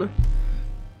pun.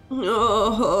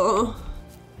 Oh.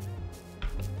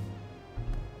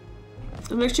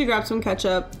 Make sure you grab some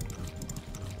ketchup.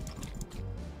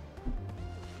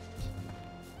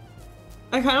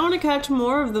 I kind of want to catch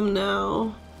more of them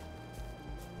now.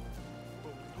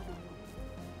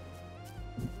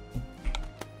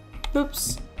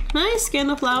 Oops. Can I scan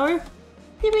the flower?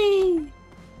 Yippee!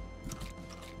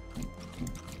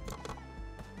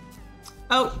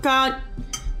 Oh, God.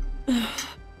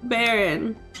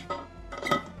 Baron.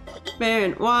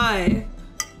 Baron, why?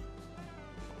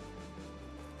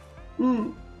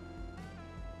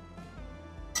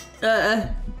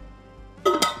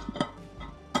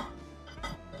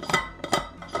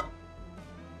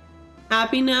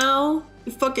 Happy now?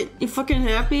 You fucking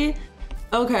happy?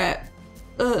 Okay.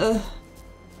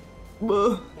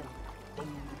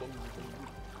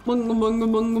 Bunga bunga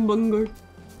bunga bunga.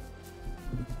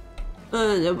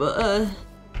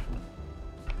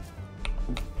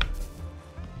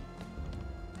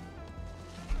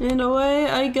 And away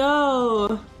I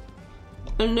go.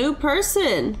 A new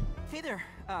person. Hey there,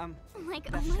 Like,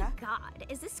 oh my god,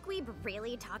 is this squeeb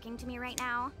really talking to me right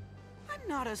now? I'm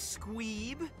not a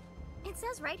squeeb. It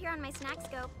says right here on my snack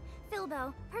scope,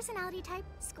 Philbo, personality type,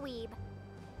 squeeb.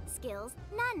 Skills,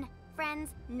 none.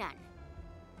 Friends, none.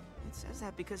 It says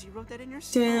that because you wrote that in your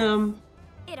scope. Damn.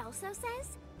 It also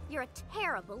says, you're a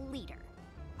terrible leader.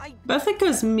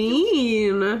 Bethica's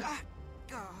mean. Like,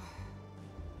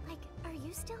 are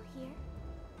you still here?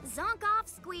 Zonk off,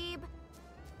 squeeb.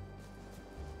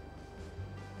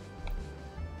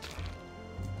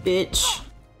 Bitch.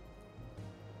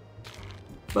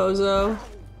 Bozo.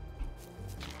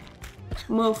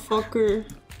 Motherfucker.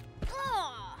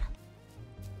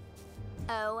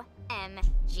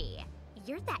 OMG.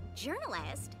 You're that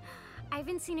journalist. I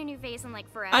haven't seen a new face in like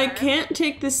forever. I can't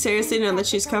take this seriously now that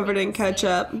she's covered in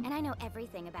ketchup. And I know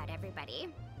everything about everybody.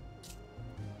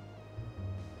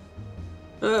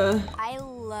 I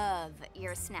love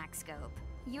your snack scope.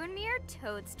 You and me are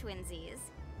toads twinsies.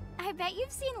 I bet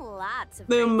you've seen lots of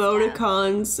The great stuff.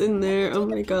 emoticons in there. Oh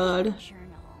my god.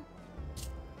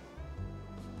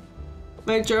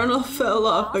 My journal fell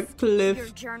off a Your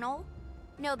cliff. journal?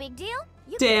 No big deal.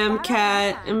 You Damn can borrow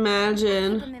cat, mine. Keep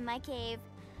imagine. them in my cave.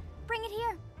 Bring it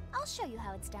here. I'll show you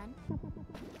how it's done.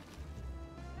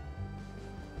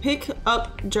 Pick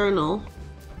up journal.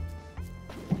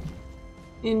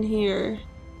 In here.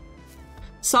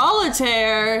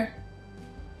 Solitaire?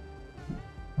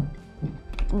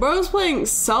 Bro's playing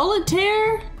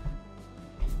solitaire?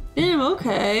 Damn,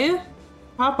 okay.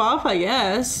 Pop off, I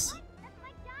guess.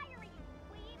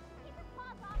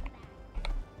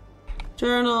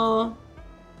 Journal.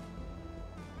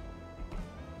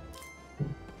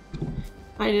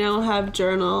 I now have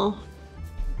journal.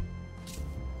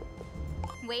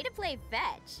 Way to play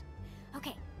fetch.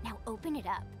 Okay, now open it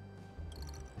up.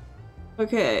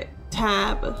 Okay,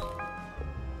 tab.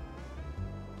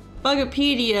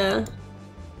 Bugipedia.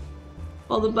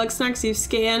 All the bug snacks you've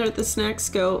scanned with the snack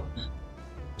scope.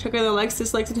 Check out the likes,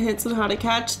 dislikes, and hints on how to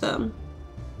catch them.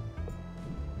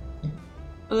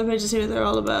 Other pages here, they're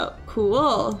all about.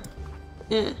 Cool.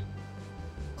 Yeah.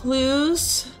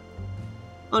 Clues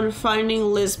on finding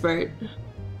Lizbert.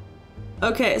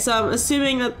 Okay, so I'm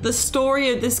assuming that the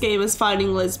story of this game is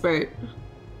finding Lizbert.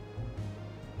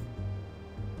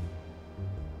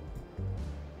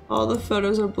 All the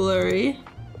photos are blurry.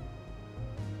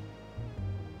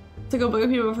 To go back up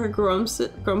here for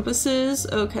grumpuses?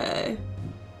 Okay.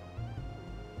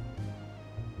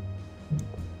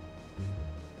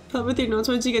 Help with your notes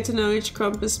once you get to know each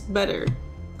grumpus better.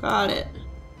 Got it.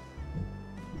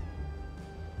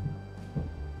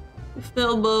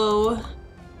 Filbo.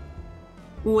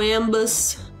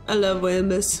 Wambus. I love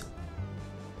Wambus.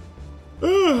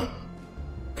 Ugh.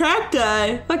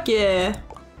 Cacti. Fuck yeah.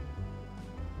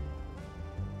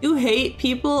 You hate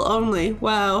people only.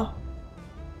 Wow.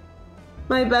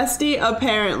 My bestie,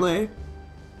 apparently.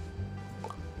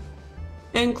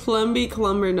 And Clumby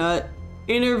Clumbernut.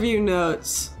 Interview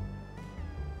notes.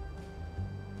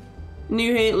 And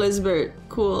you hate Lizbert.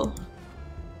 Cool.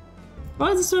 Why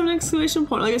is this an exclamation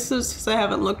point? I guess it's because I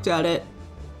haven't looked at it.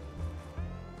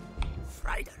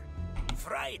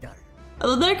 Frieder. I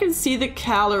love that I can see the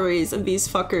calories of these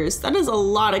fuckers. That is a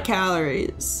lot of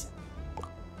calories.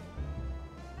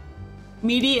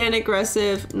 Meaty and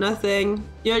aggressive, nothing.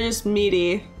 You're just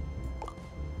meaty.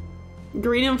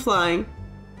 Green and flying.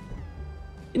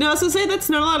 You know, I was gonna say that's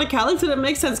not a lot of calories, but it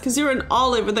makes sense because you're an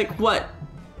olive with like what?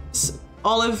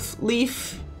 Olive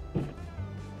leaf?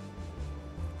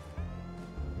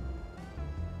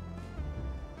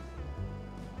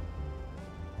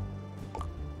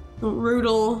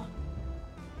 Rudel.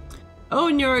 Oh,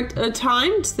 and you're a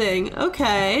timed thing.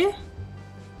 Okay.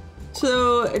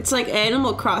 So it's like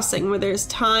Animal Crossing where there's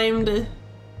timed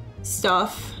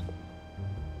stuff.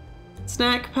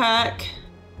 Snack pack.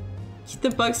 Keep the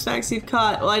bug snacks you've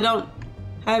caught. Well, I don't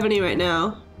have any right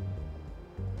now.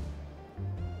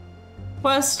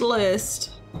 Quest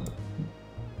list.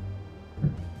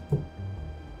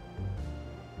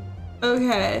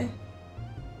 Okay.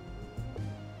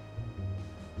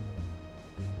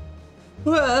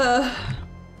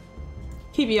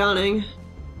 Keep yawning.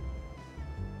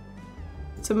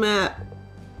 It's a map.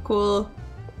 Cool.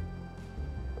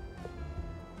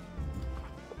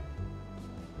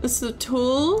 It's the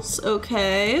tools.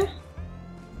 Okay.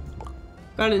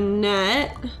 Got a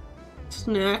net.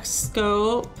 Snack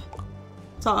scope.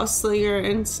 Saw slinger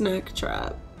and snack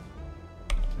trap.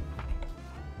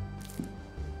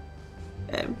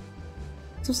 Okay.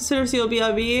 So consider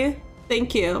CLBIB.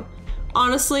 Thank you.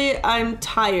 Honestly, I'm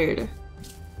tired.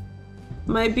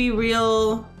 Might be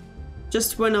real.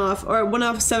 Just went off, or it went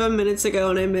off 7 minutes ago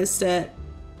and I missed it.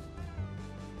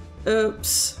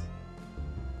 Oops.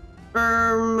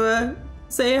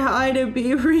 Say hi to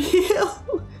Be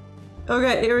Real.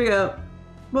 Okay, here we go.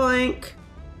 Blank.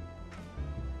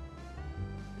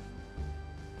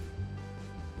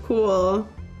 Cool.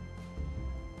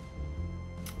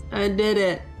 I did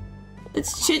it.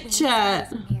 It's chit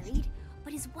chat. Married,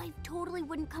 but his wife totally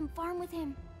wouldn't come farm with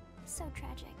him. So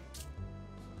tragic.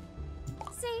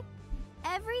 See,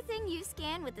 everything you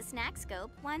scan with the snack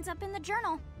scope winds up in the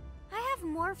journal. I have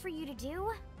more for you to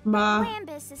do. Bah.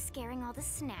 Wambus is scaring all the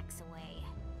snacks away.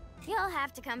 You'll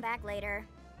have to come back later.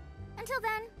 Until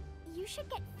then, you should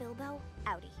get Filbo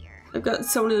out of here. I've got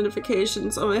so many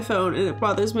notifications on my phone and it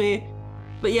bothers me.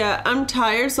 But yeah, I'm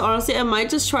tired, so honestly I might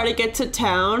just try to get to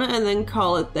town and then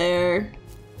call it there.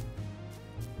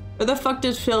 Where the fuck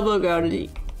did Filbo go? Did he?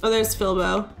 Oh, there's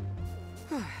Filbo.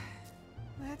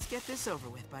 Let's get this over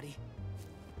with, buddy.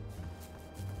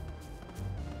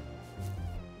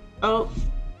 Oh.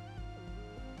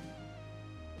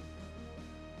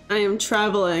 I am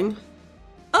traveling.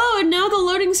 Oh, and now the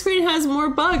loading screen has more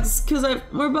bugs because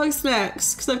I've more bug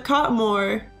snacks because I've caught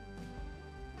more.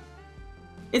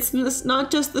 It's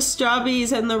not just the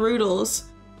strawberries and the Rudels,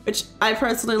 which I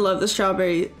personally love the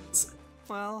strawberries.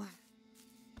 Well,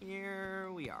 here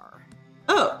we are.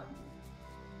 Oh.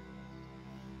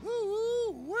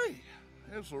 Ooh-wee.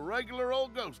 It's a regular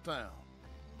old ghost town.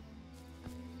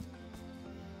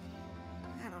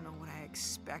 I don't know what I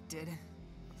expected.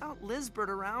 Without Lizbert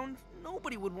around,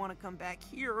 nobody would want to come back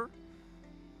here.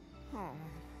 Oh.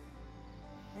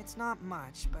 It's not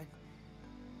much, but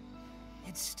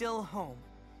it's still home.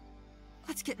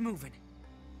 Let's get moving.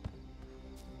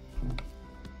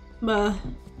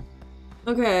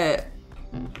 Okay.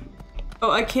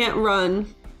 Oh, I can't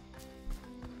run.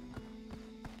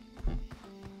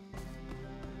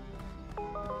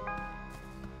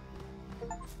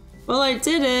 Well, I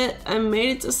did it. I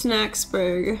made it to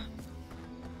Snacksburg.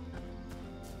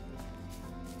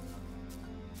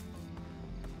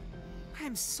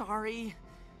 I'm sorry.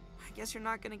 I guess you're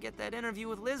not gonna get that interview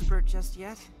with Lizbert just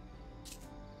yet.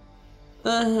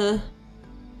 Why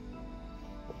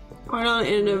not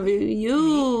interview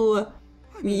you?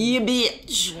 You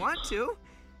bitch. You want to?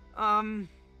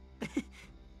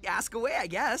 Ask away, I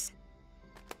guess.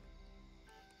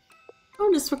 Oh,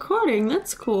 just recording.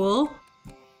 That's cool.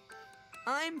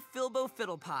 I'm Filbo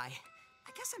Fiddlepie. I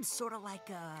guess I'm sort of like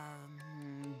a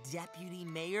deputy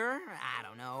mayor. I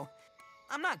don't know.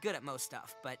 I'm not good at most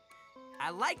stuff, but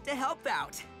I like to help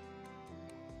out.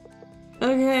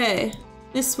 Okay,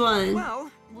 this one. Well,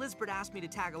 Lizbert asked me to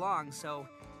tag along, so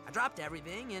I dropped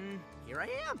everything and here I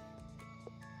am.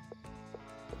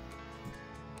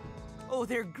 Oh,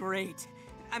 they're great.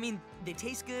 I mean, they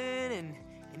taste good and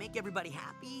they make everybody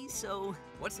happy, so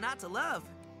what's not to love?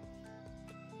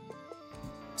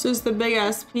 So it's the big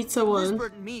ass pizza one.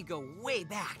 Lizbert and me go way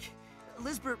back.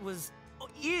 Lizbert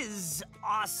is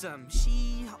awesome.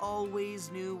 She always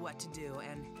knew what to do,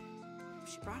 and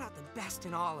she brought out the best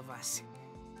in all of us.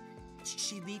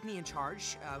 She'd leave me in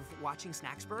charge of watching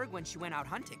Snacksburg when she went out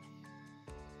hunting.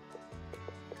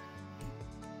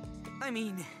 I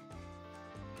mean,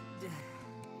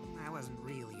 I wasn't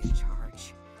really in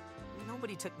charge.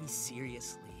 Nobody took me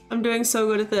seriously. I'm doing so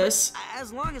good at this.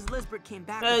 As long as Lizbert came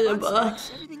back with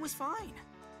snacks, everything was fine.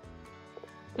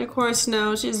 Of course,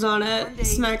 no, she's not at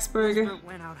Snacksburg. Lizbert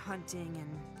went out hunting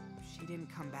and she didn't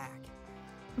come back.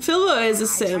 Filbo is a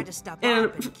simp,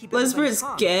 and Lizbert's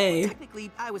Well, gay.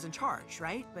 technically, I was in charge,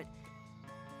 right? But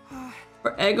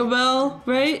Or Eggobell,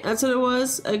 right? That's what it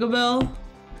was, Eggobell.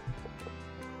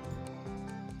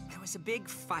 there was a big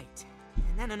fight,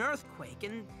 and then an earthquake,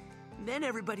 and then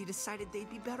everybody decided they'd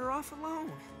be better off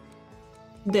alone.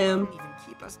 Damn. Couldn't even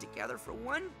keep us together for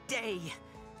one day.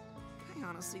 I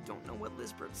honestly don't know what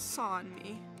Lizbert saw in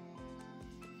me.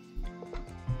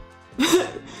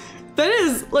 That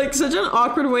is like such an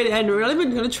awkward way to end. We're not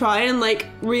even gonna try and like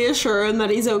reassure him that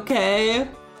he's okay.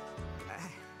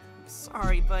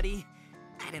 Sorry, buddy.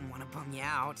 I didn't want to bum you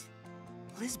out.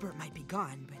 Lizbert might be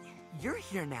gone, but you're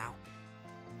here now.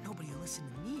 Nobody will listen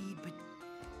to me, but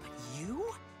you?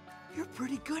 You're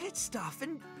pretty good at stuff,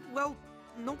 and well,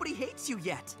 nobody hates you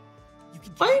yet. You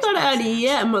can Why you gotta add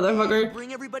yet, motherfucker?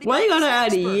 Why you gotta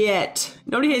add yet?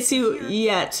 Nobody hates you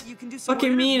yet. You can do some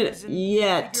Fucking more mean interviews and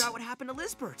yet. Figure out what happened to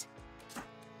Lizbert.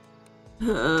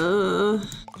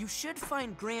 You should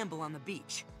find Gramble on the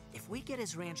beach. If we get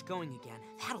his ranch going again,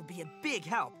 that'll be a big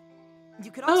help.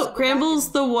 You could also Oh,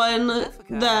 Gramble's the one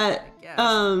that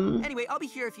Anyway, I'll be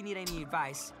here if you need any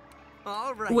advice.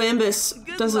 All right. Wambus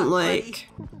Good doesn't luck, like.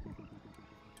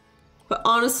 But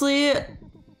honestly,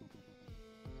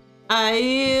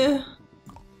 I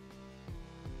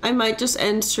might just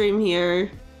end stream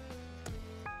here.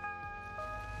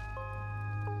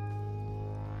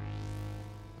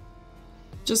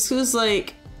 Just cause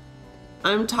like,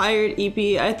 I'm tired, EP.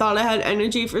 I thought I had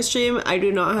energy for stream. I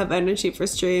do not have energy for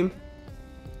stream.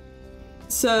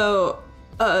 So,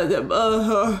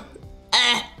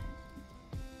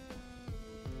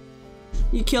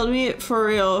 you killed me for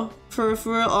real. For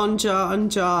real on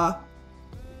jaw.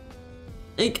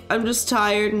 Like, I'm just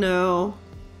tired now.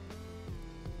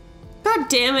 God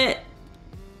damn it.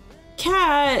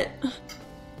 Cat.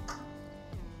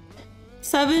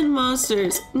 7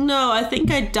 monsters. No, I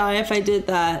think I'd die if I did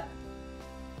that.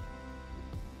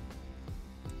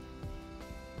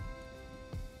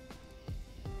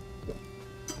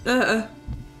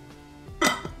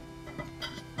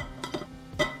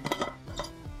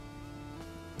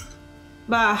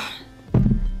 Bah.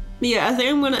 Yeah, I think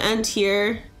I'm gonna end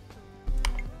here.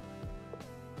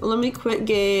 Let me quit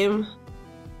game.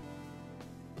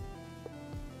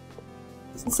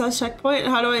 Since that's checkpoint,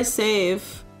 how do I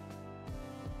save?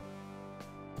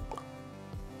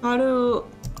 How do...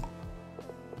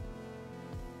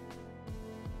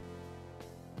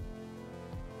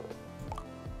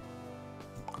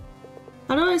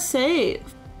 How do I save?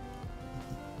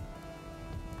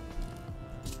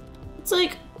 It's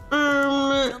like,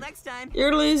 Till next time. you're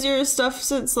gonna lose your stuff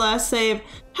since last save.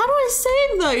 How do I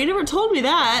save though? You never told me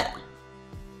that.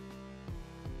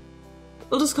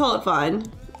 We'll just call it fine.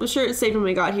 I'm sure it's saved when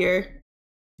we got here.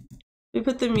 We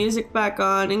put the music back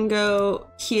on and go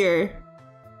here.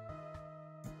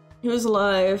 He was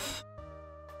alive.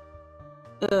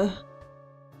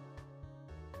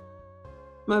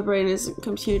 My brain isn't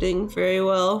computing very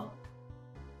well.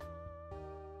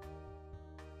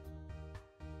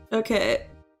 Okay.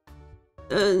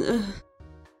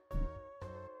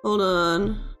 Hold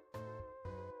on.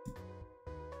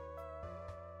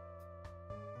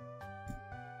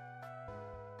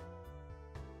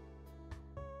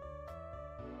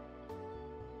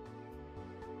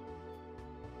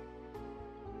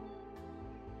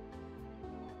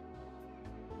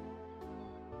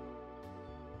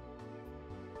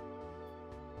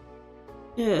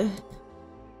 Yeah.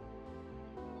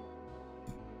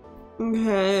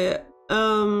 Okay.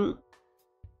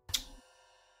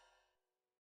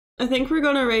 I think we're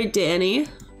gonna raid Danny.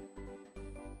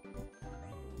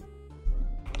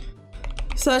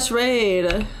 Such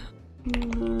raid.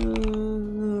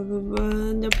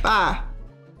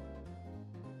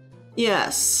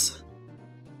 Yes.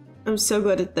 I'm so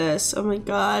good at this. Oh my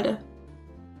god.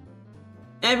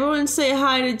 Everyone say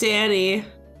hi to Danny.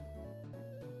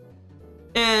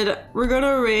 And we're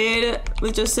gonna raid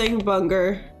with just saying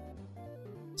bunger.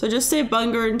 So just say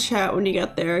bunger in chat when you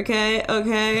get there, okay?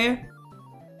 Okay?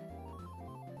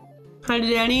 Hi to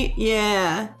Danny?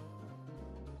 Yeah.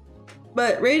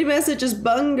 But raid message is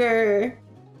bunger.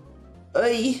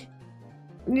 I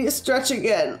need to stretch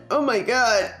again. Oh my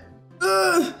god.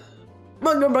 Ugh.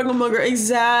 Bunger, bunger, bunger.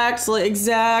 Exactly,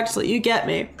 exactly. You get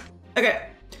me. Okay.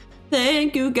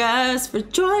 Thank you guys for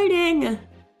joining.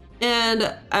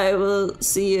 And I will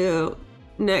see you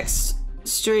next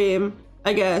stream,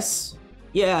 I guess.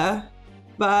 Yeah.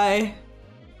 Bye.